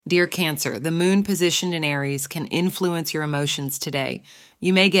Dear Cancer, the moon positioned in Aries can influence your emotions today.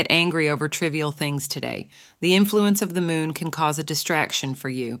 You may get angry over trivial things today. The influence of the moon can cause a distraction for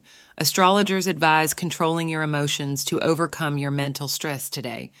you. Astrologers advise controlling your emotions to overcome your mental stress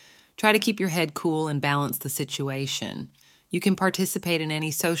today. Try to keep your head cool and balance the situation. You can participate in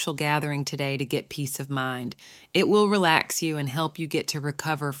any social gathering today to get peace of mind. It will relax you and help you get to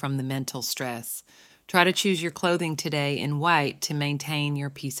recover from the mental stress. Try to choose your clothing today in white to maintain your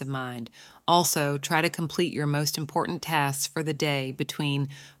peace of mind. Also, try to complete your most important tasks for the day between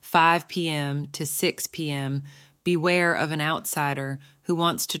 5 p.m. to 6 p.m. Beware of an outsider who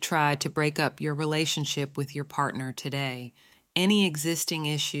wants to try to break up your relationship with your partner today. Any existing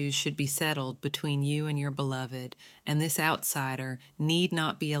issues should be settled between you and your beloved, and this outsider need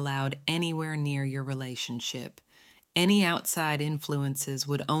not be allowed anywhere near your relationship. Any outside influences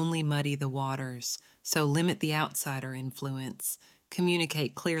would only muddy the waters, so limit the outsider influence.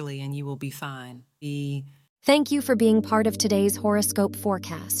 Communicate clearly and you will be fine. Thank you for being part of today's horoscope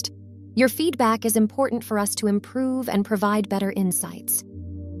forecast. Your feedback is important for us to improve and provide better insights.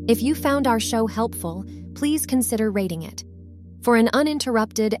 If you found our show helpful, please consider rating it. For an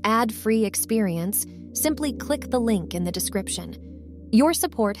uninterrupted, ad-free experience, simply click the link in the description. Your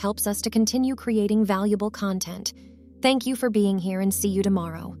support helps us to continue creating valuable content. Thank you for being here and see you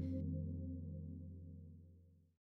tomorrow.